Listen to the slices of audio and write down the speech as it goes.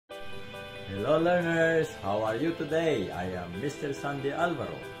Hello learners, how are you today? I am Mr. Sandy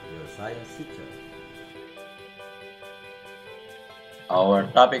Alvaro, your science teacher. Our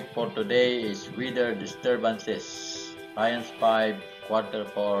topic for today is weather disturbances, Science 5, Quarter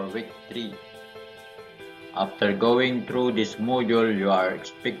 4, Week 3. After going through this module, you are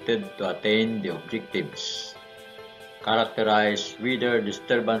expected to attain the objectives. Characterize weather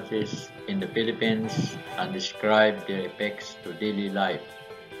disturbances in the Philippines and describe their effects to daily life.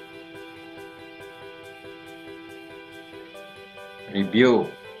 Review.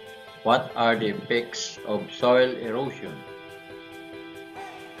 What are the effects of soil erosion?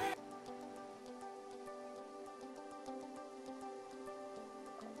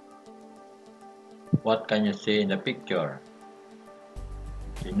 What can you see in the picture?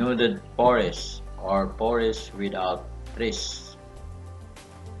 Denuded forest or forest without trees.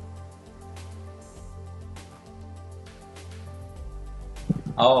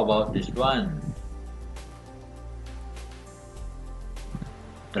 How about this one?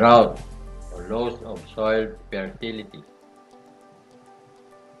 Drought or loss of soil fertility.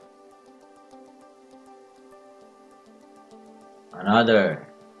 Another,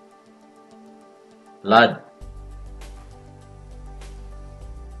 flood.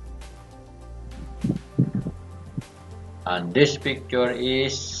 And this picture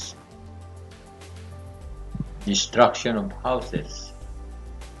is destruction of houses.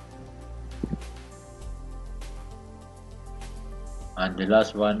 And the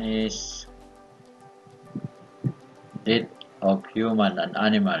last one is death of human and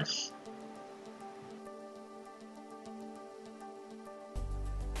animals.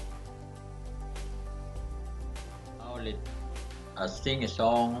 Now let us sing a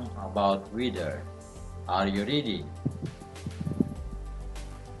song about weather. Are you ready?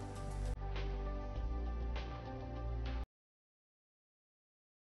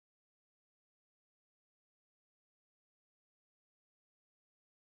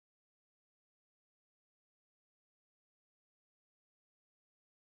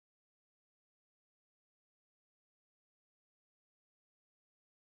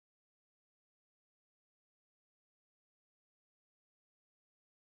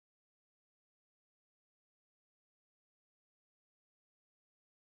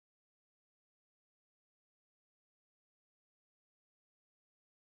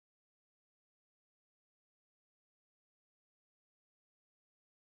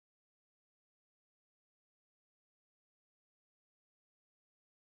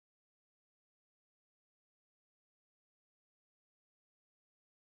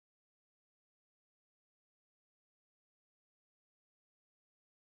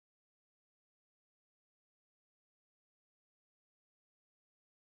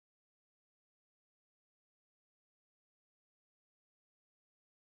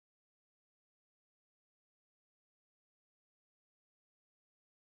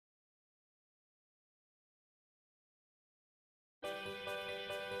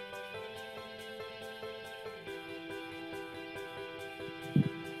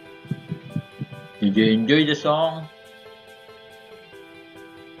 Did you enjoy the song?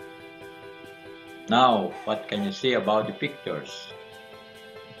 Now, what can you say about the pictures?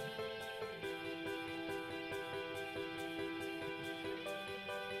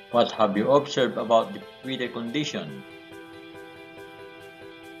 What have you observed about the weather condition?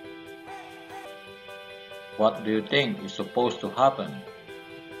 What do you think is supposed to happen?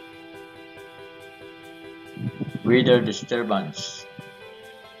 Weather disturbance.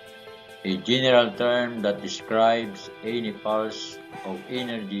 A general term that describes any pulse of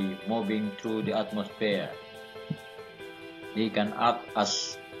energy moving through the atmosphere. They can act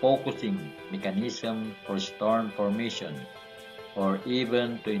as focusing mechanism for storm formation or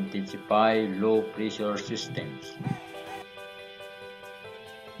even to intensify low pressure systems.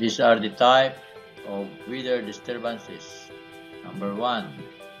 These are the type of weather disturbances. Number 1,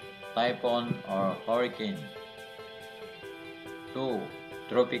 typhoon or hurricane. 2,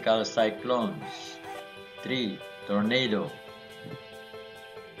 tropical cyclones. 3, tornado.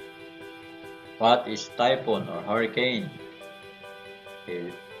 What is typhoon or hurricane?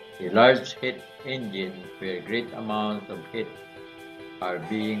 A large heat engine where great amounts of heat are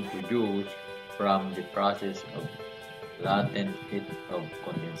being produced from the process of latent heat of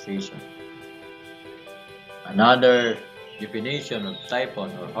condensation. Another definition of typhoon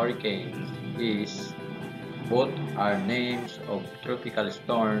or hurricane is both are names of tropical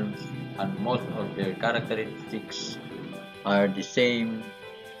storms and most of their characteristics are the same.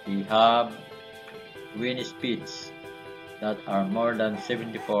 They have wind speeds that are more than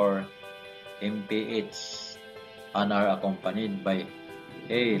 74 mph and are accompanied by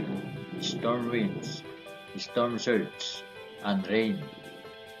hail, storm winds, storm surge, and rain.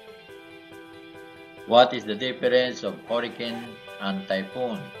 What is the difference of hurricane and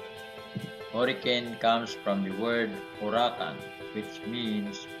typhoon? Hurricane comes from the word huracan, which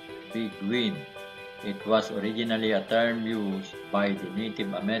means big wind. It was originally a term used by the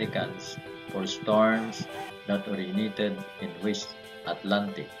Native Americans for storms that originated in West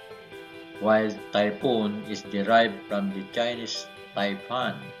Atlantic, while typhoon is derived from the Chinese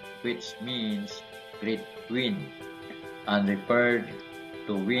typhoon, which means great wind, and referred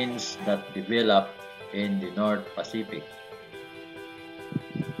to winds that develop in the North Pacific.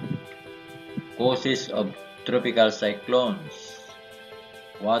 Causes of tropical cyclones.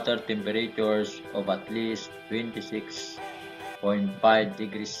 Water temperatures of at least 26.5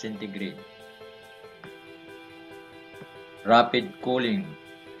 degrees centigrade. Rapid cooling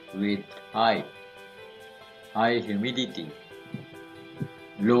with high humidity.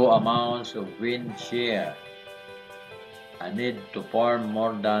 Low amounts of wind shear. A need to form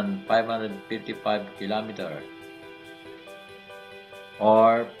more than 555 kilometers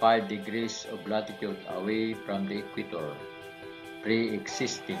or 5 degrees of latitude away from the equator.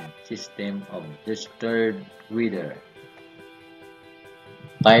 Pre-existing system of disturbed weather.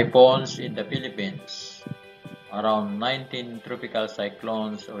 Typhoons in the Philippines. Around 19 tropical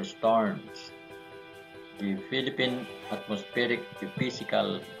cyclones or storms. The Philippine Atmospheric,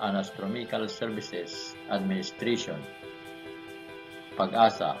 Geophysical, and Astronomical Services Administration,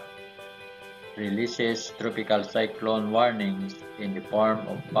 PAGASA, releases tropical cyclone warnings in the form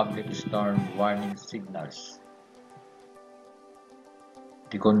of public storm warning signals.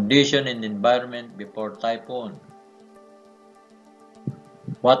 The condition in the environment before typhoon.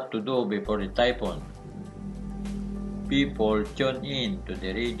 What to do before the typhoon? People tune in to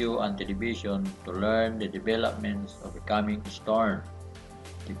the radio and television to learn the developments of the coming storm.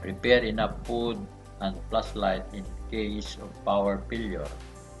 They prepare enough food and flashlight in case of power failure.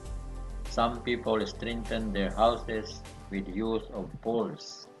 Some people strengthen their houses with the use of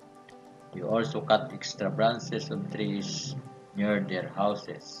poles. They also cut extra branches of trees near their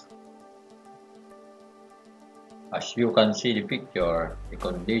houses. As you can see the picture, the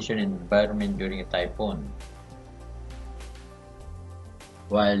condition and environment during a typhoon.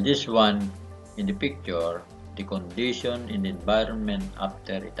 While this one in the picture, the condition in the environment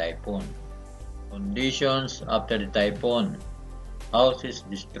after a typhoon. Conditions after the typhoon. Houses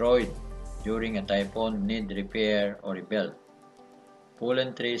destroyed during a typhoon need repair or rebuilt.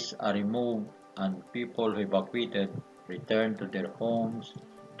 Fallen trees are removed and people evacuated return to their homes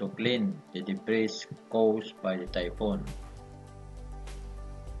to clean the debris caused by the typhoon.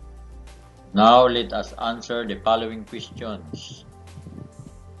 Now let us answer the following questions.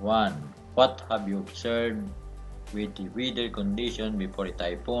 1. What have you observed with the weather condition before a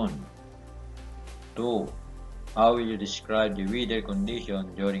typhoon? 2. How will you describe the weather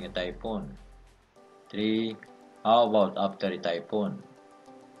condition during a typhoon? 3. How about after a typhoon?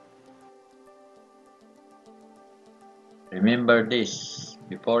 Remember this,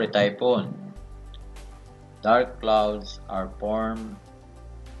 before a typhoon, dark clouds are formed,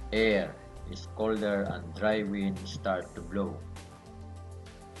 air is colder and dry winds start to blow.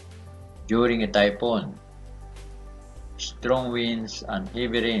 During a typhoon, strong winds and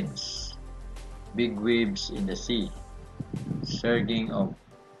heavy rains, big waves in the sea, surging of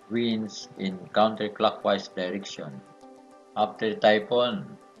winds in counterclockwise direction. After a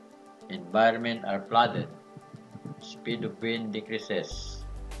typhoon, environment are flooded, speed of wind decreases,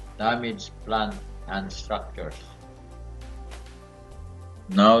 damaged plant and structures.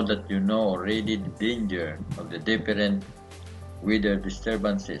 Now that you know already the danger of the different weather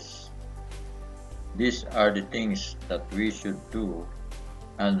disturbances, these are the things that we should do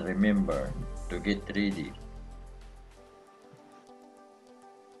and remember to get ready.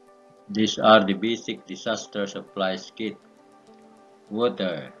 These are the basic disaster supplies kit: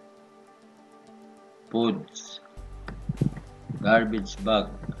 water, foods, garbage bag,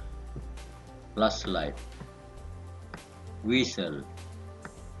 flashlight, whistle,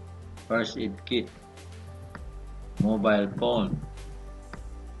 first aid kit, mobile phone,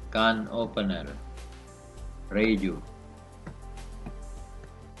 can opener, radio.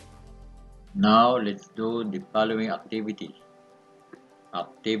 Now let's do the following activity.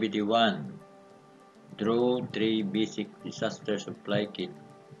 Activity 1. Draw 3 basic disaster supply kit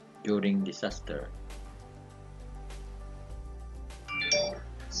during disaster.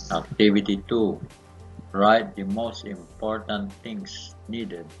 Activity 2. Write the most important things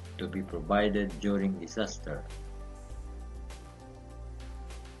needed to be provided during disaster.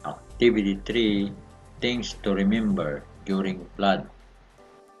 Activity 3. Things to remember during flood.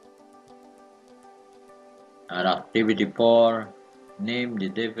 And activity 4, name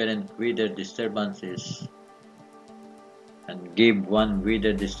the different weather disturbances and give one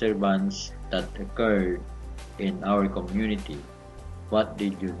weather disturbance that occurred in our community. What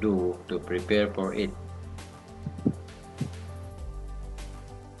did you do to prepare for it?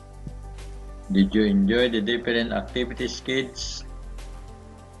 Did you enjoy the different activities, kids?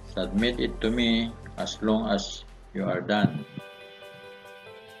 Submit it to me as long as you are done.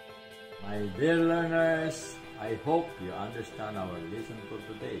 My dear learners, I hope you understand our lesson for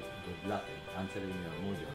today. Good luck in answering your module.